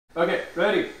Okay,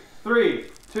 ready? 3,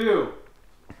 2.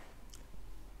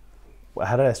 Well,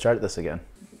 how did I start this again?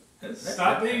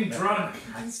 Stop being drunk.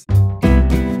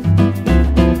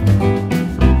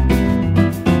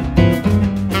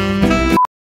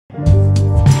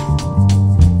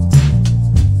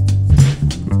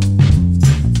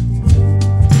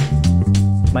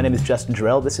 My name is Justin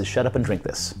Jarrell. This is Shut Up and Drink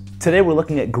This. Today we're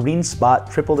looking at Green Spot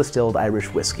Triple Distilled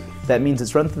Irish Whiskey. That means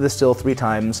it's run through the still 3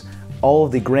 times. All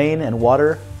of the grain and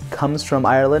water comes from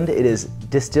Ireland. It is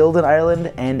distilled in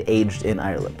Ireland and aged in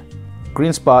Ireland.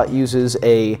 Green Spot uses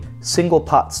a single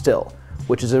pot still,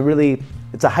 which is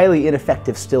it's a highly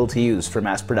ineffective still to use for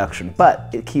mass production, but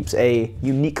it keeps a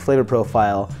unique flavor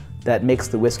profile that makes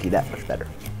the whiskey that much better.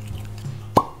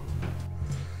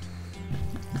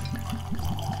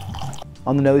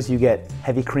 On the nose you get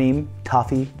heavy cream,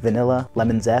 toffee, vanilla,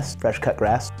 lemon zest, fresh cut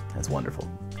grass. That's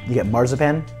wonderful. You get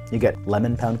marzipan, you get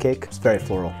lemon pound cake. It's very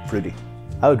floral, fruity.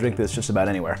 I would drink this just about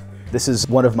anywhere. This is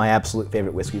one of my absolute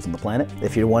favorite whiskeys on the planet.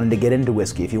 If you're wanting to get into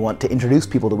whiskey, if you want to introduce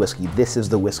people to whiskey, this is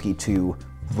the whiskey to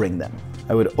bring them.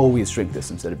 I would always drink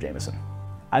this instead of Jameson.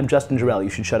 I'm Justin Jarrell.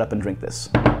 You should shut up and drink this.